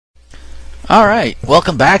Alright,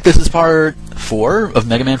 welcome back. This is part 4 of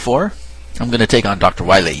Mega Man 4. I'm going to take on Dr.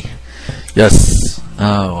 Wily. Yes.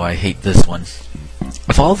 Oh, I hate this one.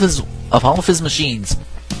 Of all of his machines,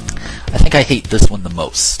 I think I hate this one the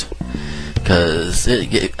most. Because,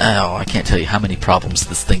 I can't tell you how many problems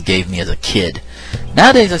this thing gave me as a kid.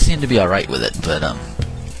 Nowadays I seem to be alright with it, but,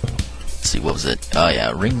 let's see, what was it? Oh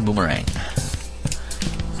yeah, Ring Boomerang.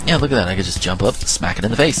 Yeah, look at that, I could just jump up, smack it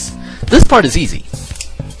in the face. This part is easy.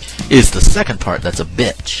 It's the second part that's a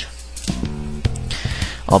bitch.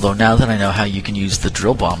 Although now that I know how you can use the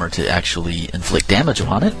drill bomber to actually inflict damage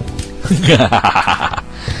upon it,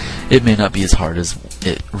 it may not be as hard as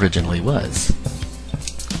it originally was.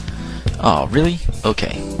 Oh, really?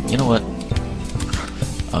 Okay. You know what?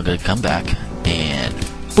 I'm gonna come back and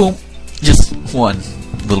boom! Just one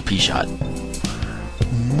little pea shot.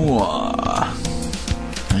 Mwah.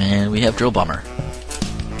 And we have drill bomber.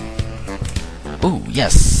 Ooh,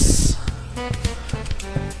 yes!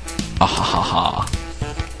 Ah ha ha ha.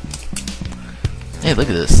 Hey, look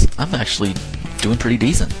at this. I'm actually doing pretty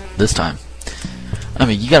decent this time. I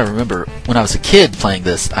mean, you gotta remember, when I was a kid playing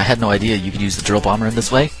this, I had no idea you could use the drill bomber in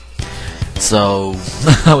this way. So,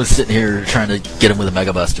 I was sitting here trying to get him with a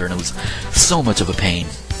Mega Buster, and it was so much of a pain.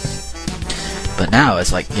 But now,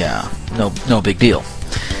 it's like, yeah, no big deal.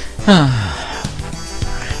 And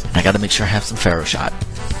I gotta make sure I have some Pharaoh Shot.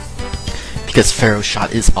 Because Pharaoh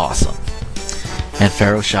Shot is awesome. And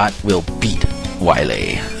Pharaoh Shot will beat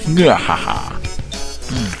Wily.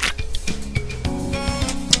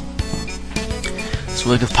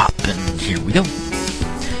 Swig of pop, and here we go.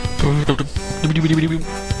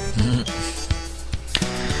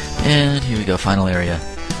 And here we go, final area.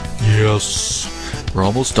 Yes! We're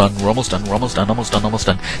almost done, we're almost done, we're almost done, almost done, almost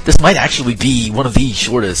done. This might actually be one of the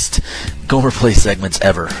shortest Gomer Play segments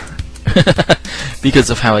ever. Because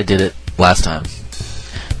of how I did it last time.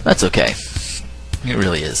 That's okay. It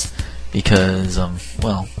really is. Because,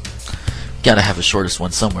 well, gotta have the shortest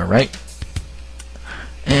one somewhere, right?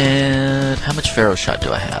 And how much Pharaoh Shot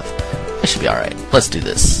do I have? I should be alright. Let's do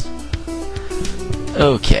this.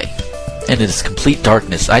 Okay. And it is complete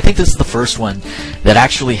darkness. I think this is the first one that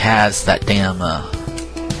actually has that damn,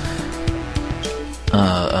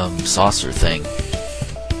 saucer thing.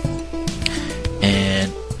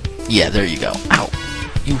 And, yeah, there you go. Ow!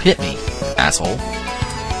 You hit me, asshole.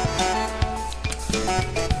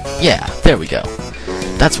 Yeah, there we go.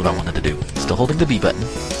 That's what I wanted to do. Still holding the B button.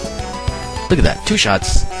 Look at that. 2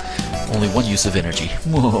 shots. Only 1 use of energy.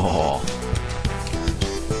 Whoa.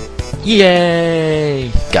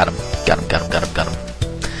 Yay! Got him. Got him, got him, got him, got him.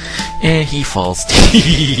 And he falls.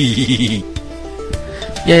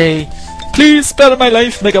 Yay! Please spare my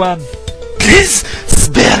life, Mega Man! Please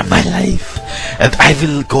spare my life! And I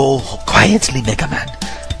will go quietly, Mega Man.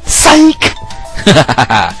 Psych!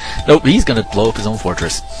 Nope, he's gonna blow up his own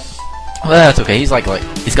fortress. Well, that's okay. He's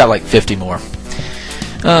he's got like 50 more.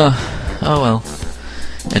 Oh well.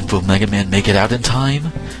 And will Mega Man make it out in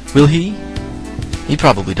time? Will he? He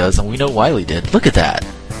probably does, and we know Wily did. Look at that.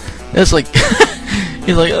 It's like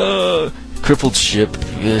he's like, crippled ship.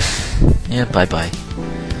 Yeah, bye bye.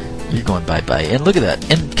 You're going bye bye. And look at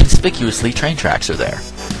that. And conspicuously, train tracks are there.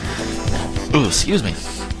 Ooh, excuse me.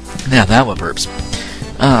 Now that one burps.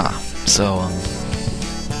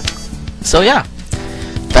 So yeah.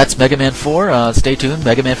 That's Mega Man 4. Stay tuned.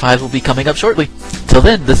 Mega Man 5 will be coming up shortly. Till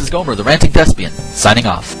then, this is Gomer, the Ranting Thespian, signing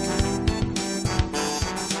off.